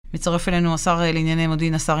מצטרף אלינו השר לענייני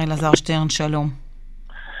מודיעין, השר אלעזר שטרן, שלום.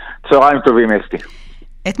 צהריים טובים, אסתי.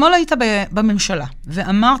 אתמול היית בממשלה,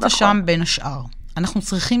 ואמרת שם בין השאר, אנחנו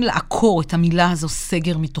צריכים לעקור את המילה הזו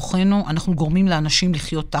סגר מתוכנו, אנחנו גורמים לאנשים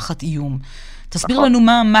לחיות תחת איום. תסביר לנו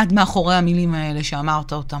מה עמד מאחורי המילים האלה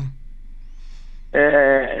שאמרת אותם.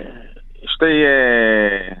 שתי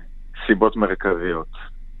סיבות מרכזיות.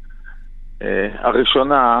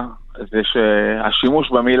 הראשונה זה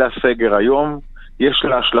שהשימוש במילה סגר היום, יש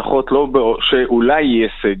לה השלכות לא שאולי יהיה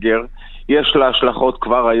סגר, יש לה השלכות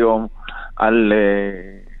כבר היום על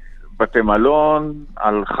בתי מלון,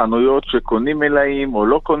 על חנויות שקונים אליים או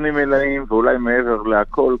לא קונים אליים, ואולי מעבר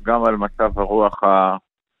להכל גם על מצב הרוח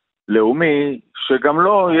הלאומי, שגם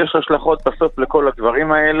לא יש השלכות בסוף לכל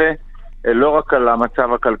הדברים האלה, לא רק על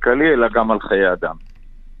המצב הכלכלי, אלא גם על חיי אדם.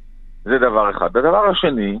 זה דבר אחד. הדבר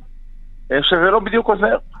השני, שזה לא בדיוק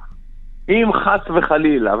עוזר. אם חס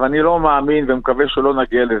וחלילה, ואני לא מאמין ומקווה שלא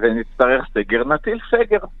נגיע לזה, נצטרך סגר, נטיל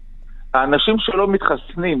סגר. האנשים שלא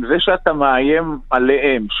מתחסנים, זה שאתה מאיים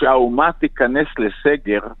עליהם שהאומה תיכנס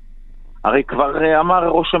לסגר, הרי כבר אמר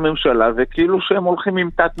ראש הממשלה, זה כאילו שהם הולכים עם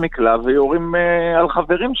תת מקלה ויורים על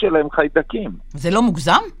חברים שלהם חיידקים. זה לא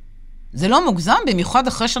מוגזם? זה לא מוגזם, במיוחד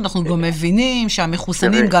אחרי שאנחנו גם מבינים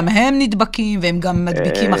שהמחוסנים גם הם נדבקים והם גם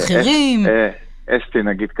מדביקים אחרים. אסתי,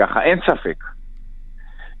 נגיד ככה, אין ספק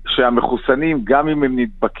שהמחוסנים, גם אם הם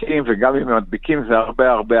נדבקים וגם אם הם מדביקים, זה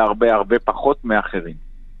הרבה הרבה הרבה הרבה פחות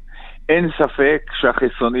מאחרים. אין ספק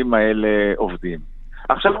שהחיסונים האלה עובדים.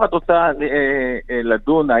 עכשיו את רוצה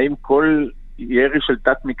לדון האם כל ירי של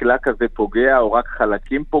תת מקלה כזה פוגע או רק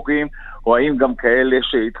חלקים פוגעים, או האם גם כאלה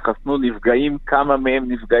שהתחסנו נפגעים, כמה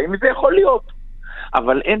מהם נפגעים, זה יכול להיות.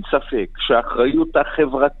 אבל אין ספק שהאחריות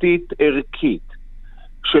החברתית ערכית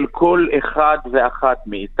של כל אחד ואחת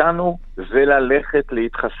מאיתנו זה ללכת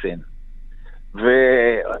להתחסן.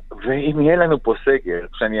 ואם יהיה לנו פה סגר,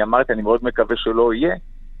 כשאני אמרתי, אני מאוד מקווה שלא יהיה,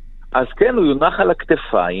 אז כן, הוא יונח על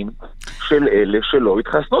הכתפיים של אלה שלא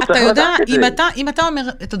התחסנו. אתה יודע, אם אתה אומר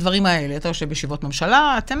את הדברים האלה, אתה יושב בישיבות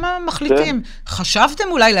ממשלה, אתם מחליטים. חשבתם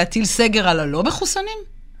אולי להטיל סגר על הלא מחוסנים?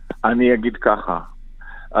 אני אגיד ככה,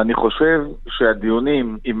 אני חושב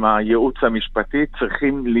שהדיונים עם הייעוץ המשפטי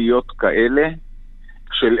צריכים להיות כאלה,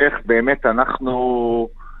 של איך באמת אנחנו,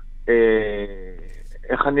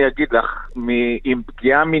 איך אני אגיד לך, עם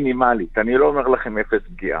פגיעה מינימלית, אני לא אומר לכם אפס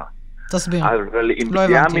פגיעה. תסביר. אבל עם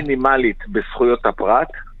פגיעה מינימלית בזכויות הפרט,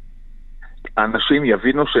 האנשים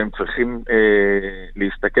יבינו שהם צריכים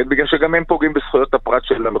להסתכל, בגלל שגם הם פוגעים בזכויות הפרט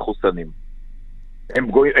של המחוסנים.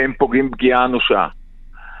 הם פוגעים פגיעה אנושה.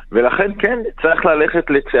 ולכן כן, צריך ללכת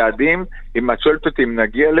לצעדים, אם את שואלת אותי אם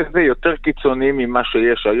נגיע לזה, יותר קיצוניים ממה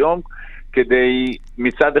שיש היום, כדי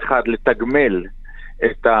מצד אחד לתגמל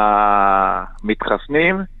את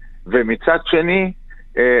המתחסנים, ומצד שני,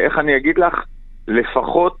 איך אני אגיד לך,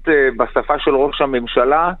 לפחות בשפה של ראש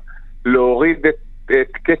הממשלה, להוריד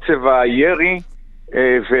את קצב הירי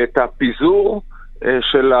ואת הפיזור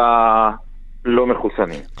של הלא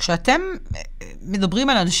מחוסנים. כשאתם מדברים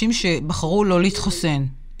על אנשים שבחרו לא להתחסן,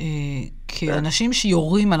 כאנשים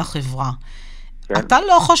שיורים על החברה, אתה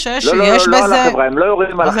לא חושש שיש בזה... לא על החברה, הם לא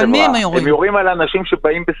יורים על החברה. אז על מי הם יורים? הם יורים על אנשים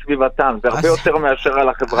שבאים בסביבתם, זה הרבה יותר מאשר על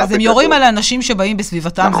החברה. אז הם יורים על אנשים שבאים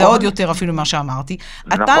בסביבתם, זה עוד יותר אפילו מה שאמרתי.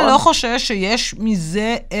 אתה לא חושש שיש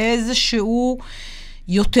מזה איזשהו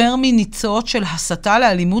יותר מניצות של הסתה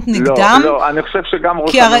לאלימות נגדם? לא, אני חושב שגם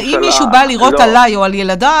ראש הממשלה... כי הרי אם מישהו בא לראות עליי או על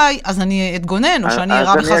ילדיי, אז אני אתגונן, או שאני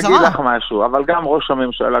אראה בחזרה. אז אני אגיד לך משהו, אבל גם ראש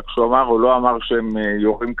הממשלה כשהוא אמר, הוא לא אמר שהם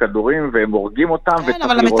יורים כדורים והם הורגים אותם וצריך לראות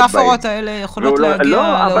בהם. אבל המטאפורות האלה יכולות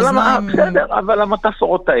להגיע לאוזניים. בסדר, אבל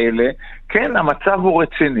המטאפורות האלה, כן, המצב הוא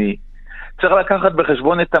רציני. צריך לקחת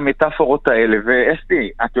בחשבון את המטאפורות האלה, ואסתי,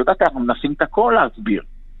 את יודעת, אנחנו מנסים את הכל להסביר.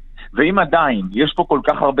 ואם עדיין יש פה כל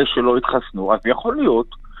כך הרבה שלא התחסנו, אז יכול להיות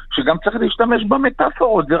שגם צריך להשתמש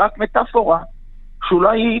במטאפורות, זה רק מטאפורה,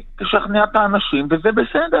 שאולי תשכנע את האנשים, וזה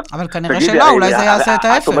בסדר. אבל כנראה שלא, אולי זה יעשה את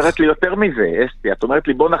ההפך. את אומרת לי יותר מזה, אסתי, את אומרת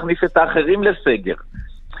לי בוא נכניס את האחרים לסגר,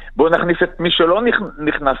 בוא נכניס את מי שלא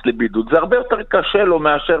נכנס לבידוד, זה הרבה יותר קשה לו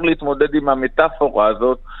מאשר להתמודד עם המטאפורה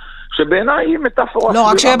הזאת, שבעיניי היא מטאפורה. לא,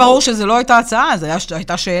 רק שיהיה ברור שזה לא הייתה הצעה, זו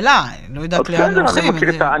הייתה שאלה, לא יודעת לאן הולכים.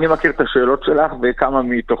 אני מכיר את השאלות שלך, וכמה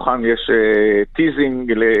מתוכם יש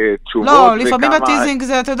טיזינג לתשובות. לא, לפעמים הטיזינג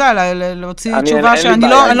זה, אתה יודע, להוציא תשובה שאני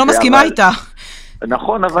לא מסכימה איתה.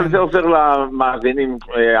 נכון, אבל זה עוזר למאזינים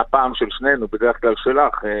הפעם של שנינו, בדרך כלל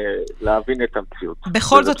שלך, להבין את המציאות.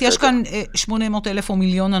 בכל זאת, יש כאן 800,000 או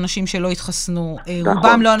מיליון אנשים שלא התחסנו,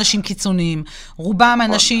 רובם לא אנשים קיצוניים, רובם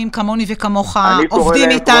אנשים כמוני וכמוך, עובדים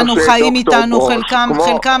איתנו, חיים איתנו,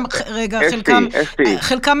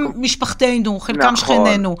 חלקם משפחתנו, חלקם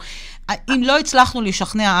שכנינו, אם לא הצלחנו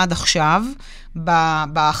לשכנע עד עכשיו,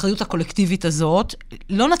 באחריות הקולקטיבית הזאת,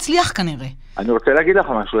 לא נצליח כנראה. אני רוצה להגיד לך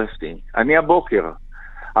משהו, אסתי. אני הבוקר,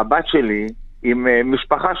 הבת שלי, עם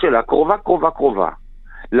משפחה שלה, קרובה,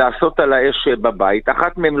 לעשות על האש בבית,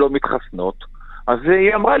 אחת מהן לא מתחסנות, אז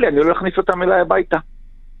היא אמרה לי, אני לא אכניס אותם אליי הביתה.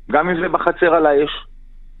 גם אם זה בחצר על האש.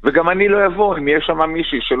 וגם אני לא אבוא, אם יש שם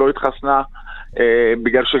מישהי שלא התחסנה,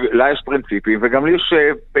 בגלל שלה יש פרינציפים, וגם לי יש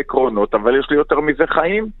עקרונות, אבל יש לי יותר מזה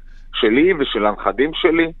חיים, שלי ושל הנכדים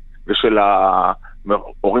שלי, ושל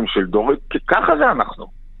ההורים של דורי, כי ככה זה אנחנו.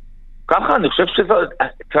 ככה, אני חושב שזה,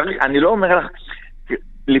 אני לא אומר לך,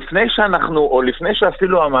 לפני שאנחנו, או לפני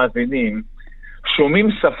שאפילו המאזינים,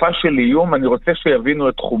 שומעים שפה של איום, אני רוצה שיבינו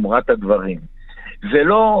את חומרת הדברים. זה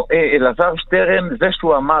לא אלעזר שטרן, זה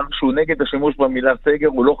שהוא אמר שהוא נגד השימוש במילה סגר,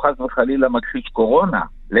 הוא לא חס וחלילה מכחיש קורונה.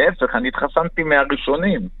 להפך, אני התחסנתי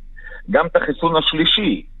מהראשונים. גם את החיסון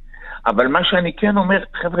השלישי. אבל מה שאני כן אומר,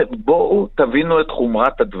 חבר'ה, בואו תבינו את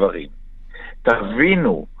חומרת הדברים.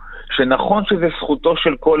 תבינו שנכון שזה זכותו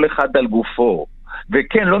של כל אחד על גופו.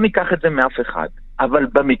 וכן, לא ניקח את זה מאף אחד. אבל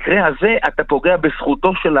במקרה הזה אתה פוגע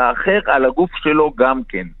בזכותו של האחר על הגוף שלו גם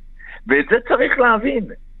כן. ואת זה צריך להבין.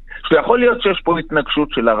 שיכול להיות שיש פה התנגשות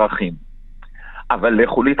של ערכים. אבל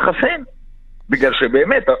לכו להתחסן. בגלל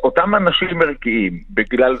שבאמת, אותם אנשים ערכיים,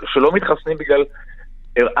 בגלל שלא מתחסנים בגלל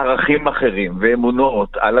ערכים אחרים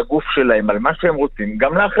ואמונות על הגוף שלהם, על מה שהם רוצים,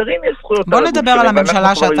 גם לאחרים יש זכויות על הגוף שלהם. בוא נדבר על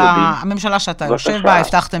הממשלה שאתה יושב בה,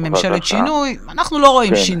 הבטחתם ממשלת שינוי, אנחנו לא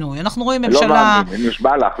רואים שינוי, אנחנו רואים ממשלה... לא מאמין,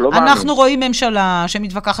 נשבע לך, לא מאמין. אנחנו רואים ממשלה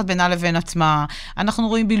שמתווכחת בינה לבין עצמה, אנחנו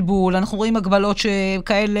רואים בלבול, אנחנו רואים הגבלות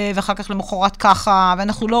שכאלה ואחר כך למחרת ככה,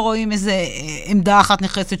 ואנחנו לא רואים איזה עמדה אחת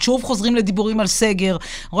נחרצת, שוב חוזרים לדיבורים על סגר,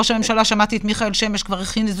 ראש הממשלה, שמעתי את מיכאל שמש, כבר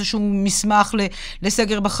הכין איזשהו מסמך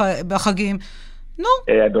לסגר בחגים.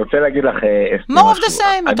 אני רוצה להגיד לך more of the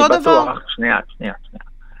same, אותו דבר. שנייה.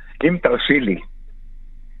 אם תרשי לי,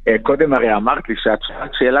 קודם הרי אמרת לי שאת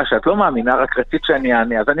שאלה שאת לא מאמינה, רק רצית שאני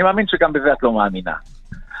אענה, אז אני מאמין שגם בזה את לא מאמינה.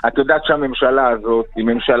 את יודעת שהממשלה הזאת היא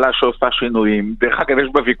ממשלה שעושה שינויים, דרך אגב יש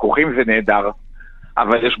בה ויכוחים, זה נהדר,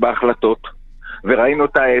 אבל יש בה החלטות, וראינו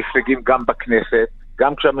את ההישגים גם בכנסת,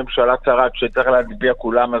 גם כשהממשלה צרת שצריך להצביע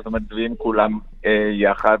כולם, אז מצביעים כולם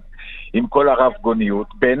יחד, עם כל הרב גוניות.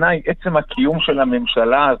 בעיניי, עצם הקיום של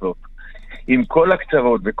הממשלה הזאת, עם כל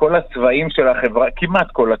הקצוות וכל הצבעים של החברה, כמעט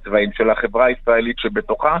כל הצבעים של החברה הישראלית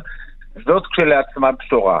שבתוכה, זאת כשלעצמה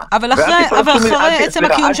בשורה. אבל אחרי עצם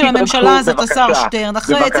הקיום של הממשלה הזאת, השר שטרן,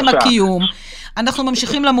 אחרי עצם הקיום, אנחנו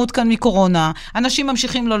ממשיכים למות כאן מקורונה, אנשים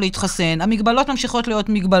ממשיכים לא להתחסן, המגבלות ממשיכות להיות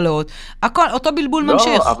מגבלות, אותו בלבול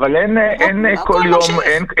ממשיך. לא, אבל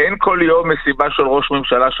אין כל יום מסיבה של ראש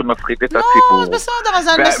ממשלה שמפחית את הציבור. לא, בסדר, אז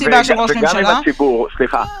אין מסיבה של ראש ממשלה.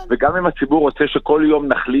 וגם אם הציבור רוצה שכל יום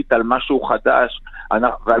נחליט על משהו חדש,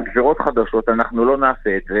 ועל גזירות חדשות, אנחנו לא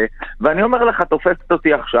נעשה את זה. ואני אומר לך, תופסת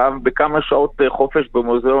אותי עכשיו בכמה שעות חופש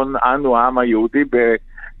במוזיאון אנו, העם היהודי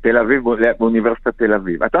בתל אביב, באוניברסיטת תל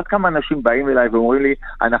אביב. את יודעת כמה אנשים באים אליי ואומרים לי,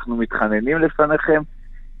 אנחנו מתחננים לפניכם,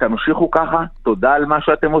 תמשיכו ככה, תודה על מה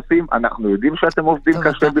שאתם עושים, אנחנו יודעים שאתם עובדים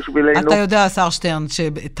קשה בשבילנו. אתה יודע, שר שטרן,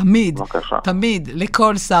 שתמיד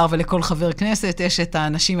לכל שר ולכל חבר כנסת יש את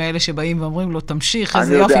האנשים האלה שבאים ואומרים לו, תמשיך,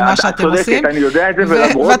 איזה יופי מה שאתם עושים. אני יודע את זה,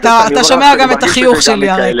 ואתה שומע גם את החיוך שלי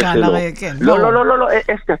הרי כאן, לא,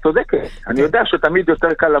 אסתי, את צודקת. אני יודע שתמיד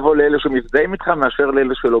יותר קל לבוא לאלה שמזדהים איתך, מאשר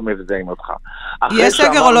לאלה שלא מזדהים אותך. יהיה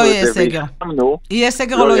סגר או לא יהיה סגר? יהיה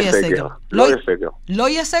סגר או לא יהיה סגר? לא יהיה סגר. לא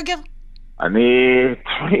יהיה סגר?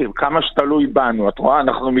 כמה שתלוי בנו, את רואה,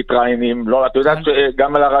 אנחנו מתראיינים, לא, את יודעת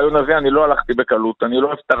שגם על הרעיון הזה אני לא הלכתי בקלות, אני לא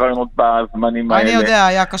אוהב את הרעיונות בזמנים האלה. אני יודע,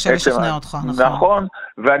 היה קשה לשכנע אותך. נכון,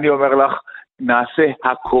 ואני אומר לך, נעשה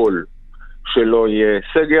הכל שלא יהיה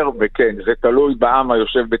סגר, וכן, זה תלוי בעם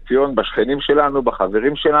היושב בציון, בשכנים שלנו,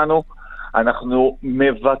 בחברים שלנו, אנחנו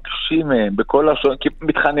מבקשים מהם, בכל השון, כי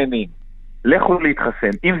מתחננים. לכו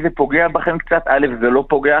להתחסן. אם זה פוגע בכם קצת, א', זה לא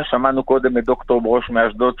פוגע, שמענו קודם את דוקטור ברוש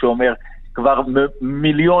מאשדוד שאומר, כבר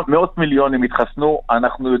מאות מיליונים התחסנו,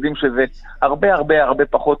 אנחנו יודעים שזה הרבה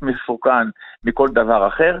פחות מסוכן מכל דבר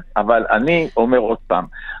אחר, אבל אני אומר עוד פעם,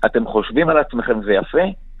 אתם חושבים על עצמכם זה יפה,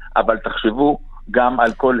 אבל תחשבו גם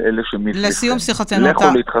על כל אלה שמסביבכם.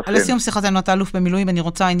 לסיום שיחתנו, אתה אלוף במילואים, אני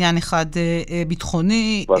רוצה עניין אחד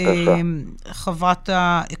ביטחוני. חברת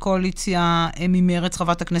הקואליציה ממרץ,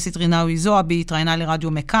 חברת הכנסת רינאוי זועבי, התראיינה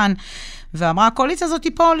לרדיו מכאן, ואמרה, הקואליציה הזאת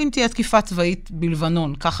תיפול אם תהיה תקיפה צבאית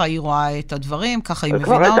בלבנון. ככה היא רואה את הדברים, ככה היא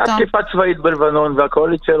מבינה אותם. כבר הייתה תקיפה צבאית בלבנון,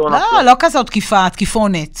 והקואליציה לא נפלה. לא כזאת תקיפה,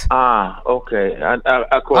 תקיפונת. אוקיי.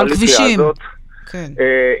 על כבישים. כן.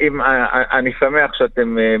 אני שמח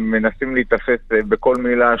שאתם מנסים להתאפס בכל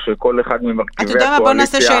מילה שכל אחד ממרכיבי הקואליציה... אתה יודע מה, בוא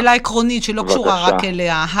נעשה שאלה עקרונית שלא קשורה רק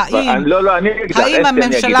אליה. האם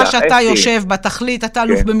הממשלה שאתה יושב בה תחליט, אתה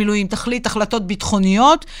אלוף במילואים, תחליט החלטות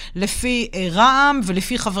ביטחוניות לפי רע"מ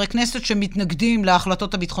ולפי חברי כנסת שמתנגדים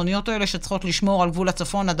להחלטות הביטחוניות האלה שצריכות לשמור על גבול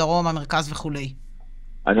הצפון, הדרום, המרכז וכו'?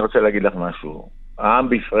 אני רוצה להגיד לך משהו. העם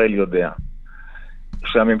בישראל יודע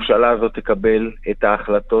שהממשלה הזאת תקבל את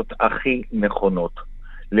ההחלטות הכי נכונות,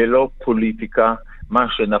 ללא פוליטיקה, מה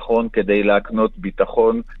שנכון כדי להקנות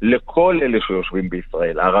ביטחון לכל אלה שיושבים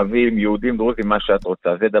בישראל, ערבים, יהודים, דרוזים, מה שאת רוצה,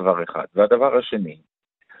 זה דבר אחד. והדבר השני,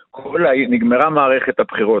 נגמרה מערכת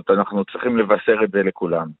הבחירות, אנחנו צריכים לבשר את זה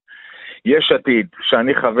לכולם. יש עתיד,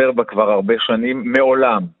 שאני חבר בה כבר הרבה שנים,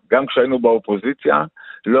 מעולם, גם כשהיינו באופוזיציה,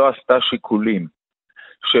 לא עשתה שיקולים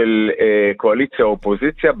של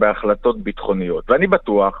קואליציה-אופוזיציה בהחלטות ביטחוניות. ואני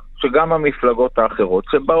בטוח שגם המפלגות האחרות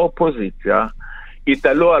שבאופוזיציה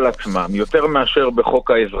יתעלו על עצמם, יותר מאשר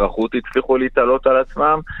בחוק האזרחות יצליחו להתעלות על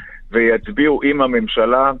עצמם, ויצביעו עם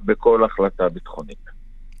הממשלה בכל החלטה ביטחונית.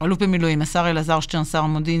 אלוף במילואים, השר אלעזר שטרן, שר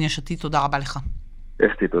המודיעין, יש עתיד, תודה רבה לך.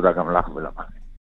 יש עתיד, תודה גם לך ולמאזינים.